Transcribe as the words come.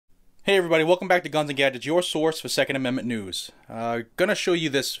Hey everybody, welcome back to Guns and Gadgets, your source for Second Amendment news. Gonna show you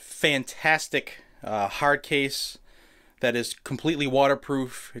this fantastic hard case that is completely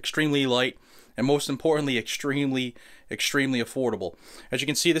waterproof, extremely light, and most importantly, extremely affordable. As you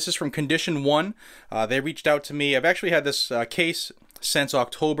can see, this is from Condition1. They reached out to me. I've actually had this case since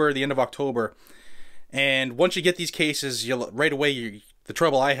October, the end of October. And once you get these cases, right away, the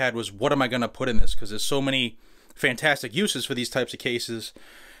trouble I had was, what am I gonna put in this? Because there's so many fantastic uses for these types of cases.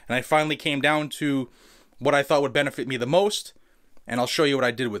 And I finally came down to what I thought would benefit me the most, and I'll show you what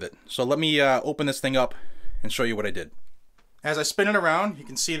I did with it. So let me open this thing up and show you what I did. As I spin it around, you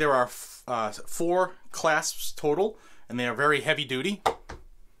can see there are 4 clasps total, and they are very heavy duty.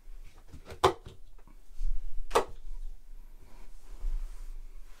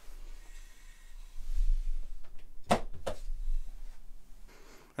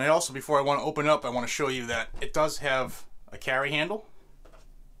 And also, before I want to open it up, I want to show you that it does have a carry handle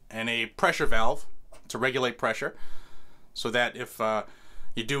and a pressure valve to regulate pressure, so that if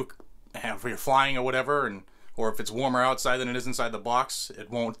if you're flying or whatever, or if it's warmer outside than it is inside the box, it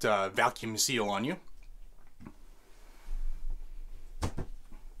won't vacuum seal on you.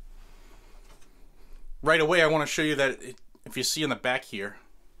 Right away, I want to show you that if you see in the back here,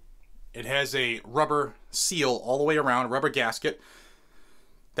 it has a rubber seal all the way around, a rubber gasket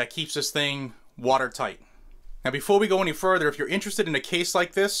that keeps this thing watertight. Now, before we go any further, if you're interested in a case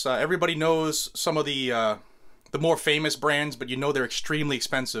like this, everybody knows some of the more famous brands, but you know they're extremely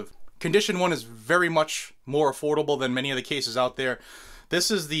expensive. Condition1 is very much more affordable than many of the cases out there.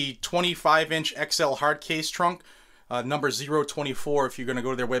 This is the 25-inch XL hard case trunk, number 024 if you're going to go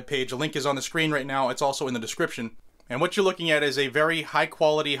to their webpage. The link is on the screen right now. It's also in the description. And what you're looking at is a very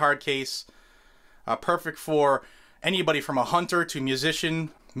high-quality hard case, perfect for anybody from a hunter to musician,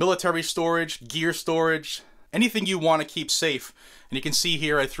 military storage, gear storage, anything you want to keep safe. And you can see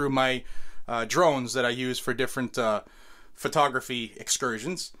here I threw my drones that I use for different photography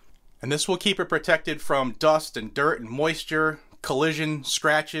excursions. And this will keep it protected from dust and dirt and moisture, collision,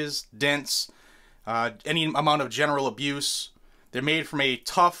 scratches, dents, any amount of general abuse. They're made from a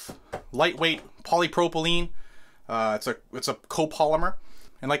tough, lightweight polypropylene. It's a copolymer.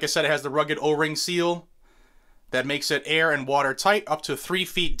 And like I said, it has the rugged O-ring seal that makes it air and water tight up to 3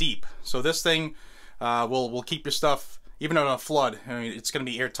 feet deep. So this thing will keep your stuff, even in a flood. I mean, it's going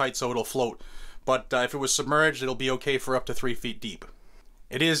to be airtight, so it'll float. But if it was submerged, it'll be okay for up to 3 feet deep.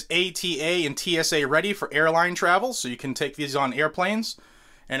 It is ATA and TSA ready for airline travel, so you can take these on airplanes.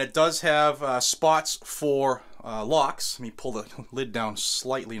 And it does have spots for locks. Let me pull the lid down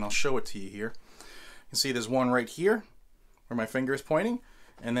slightly and I'll show it to you here. You can see there's one right here where my finger is pointing,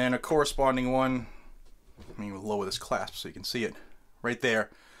 and then a corresponding one. Let me lower this clasp so you can see it right there.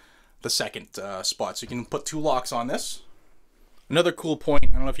 The second spot, so you can put 2 locks on this. Another cool point, I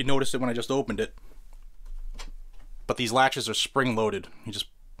don't know if you noticed it when I just opened it, but these latches are spring loaded. You just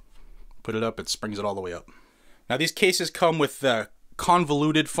put it up, it springs it all the way up. Now these cases come with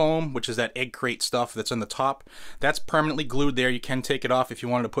convoluted foam, which is that egg crate stuff that's in the top. That's permanently glued there. You can take it off if you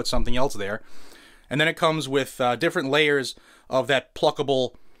wanted to put something else there. And then it comes with different layers of that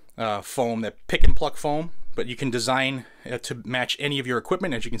pluckable foam, that pick and pluck foam. But you can design to match any of your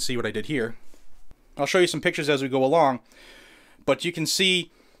equipment, as you can see what I did here. I'll show you some pictures as we go along, but you can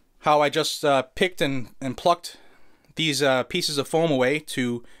see how I just picked and plucked these pieces of foam away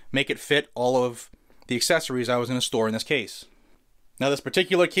to make it fit all of the accessories I was going to store in this case. Now this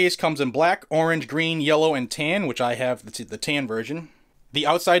particular case comes in black, orange, green, yellow, and tan, which I have the tan version. The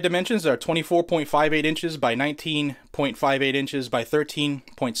outside dimensions are 24.58 inches by 19.58 inches by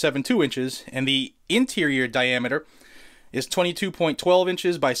 13.72 inches, and the interior diameter is 22.12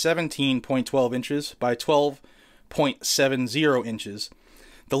 inches by 17.12 inches by 12.70 inches.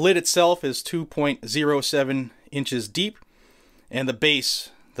 The lid itself is 2.07 inches deep, and the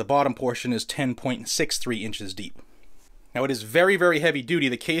base, the bottom portion, is 10.63 inches deep. Now it is very heavy duty.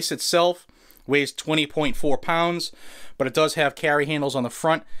 The case itself weighs 20.4 pounds, but it does have carry handles on the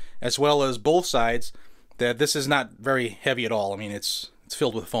front as well as both sides. This is not very heavy at all. I mean, it's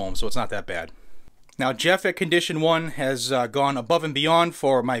filled with foam, so it's not that bad. Now, Jeff at Condition1 has gone above and beyond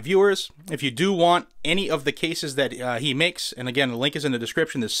for my viewers. If you do want any of the cases that he makes, and again, the link is in the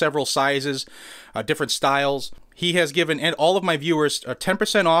description, there's several sizes, different styles. He has given all of my viewers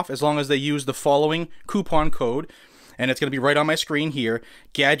 10% off as long as they use the following coupon code, and it's going to be right on my screen here,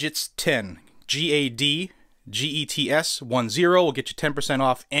 GADGETS10. GADGETS10 will get you 10%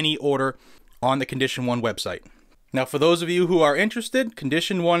 off any order on the Condition1 website. Now, for those of you who are interested,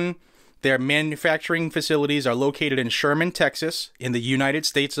 Condition1, their manufacturing facilities are located in Sherman, Texas, in the United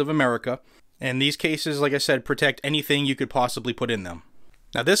States of America. And these cases, like I said, protect anything you could possibly put in them.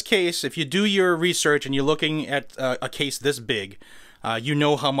 Now this case, if you do your research and you're looking at a case this big, you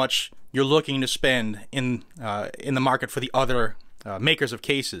know how much you're looking to spend in the market for the other makers of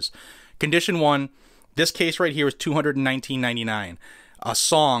cases. Condition1, this case right here is $219.99. A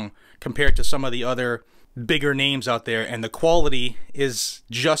song compared to some of the other bigger names out there, and the quality is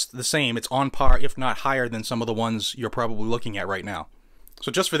just the same. It's on par, if not higher, than some of the ones you're probably looking at right now.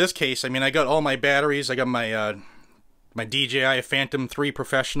 So just for this case, I mean, I got all my batteries. I got my my DJI Phantom 3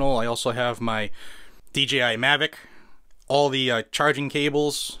 Professional. I also have my DJI Mavic. All the charging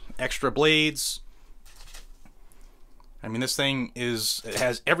cables, extra blades. I mean, this thing it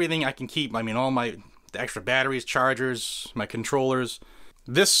has everything I can keep. I mean, all the extra batteries, chargers, my controllers.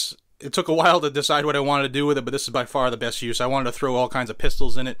 It took a while to decide what I wanted to do with it, but this is by far the best use. I wanted to throw all kinds of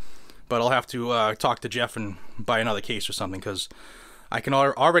pistols in it, but I'll have to talk to Jeff and buy another case or something, because I can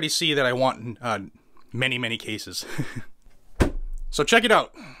already see that I want many, many cases. So check it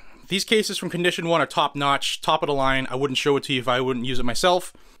out. These cases from Condition1 are top-notch, top of the line. I wouldn't show it to you if I wouldn't use it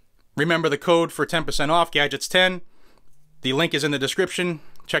myself. Remember the code for 10% off, Gadgets10. The link is in the description.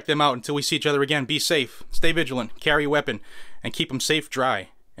 Check them out. Until we see each other again, be safe, stay vigilant, carry a weapon, and keep them safe, dry,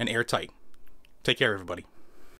 and airtight. Take care, everybody.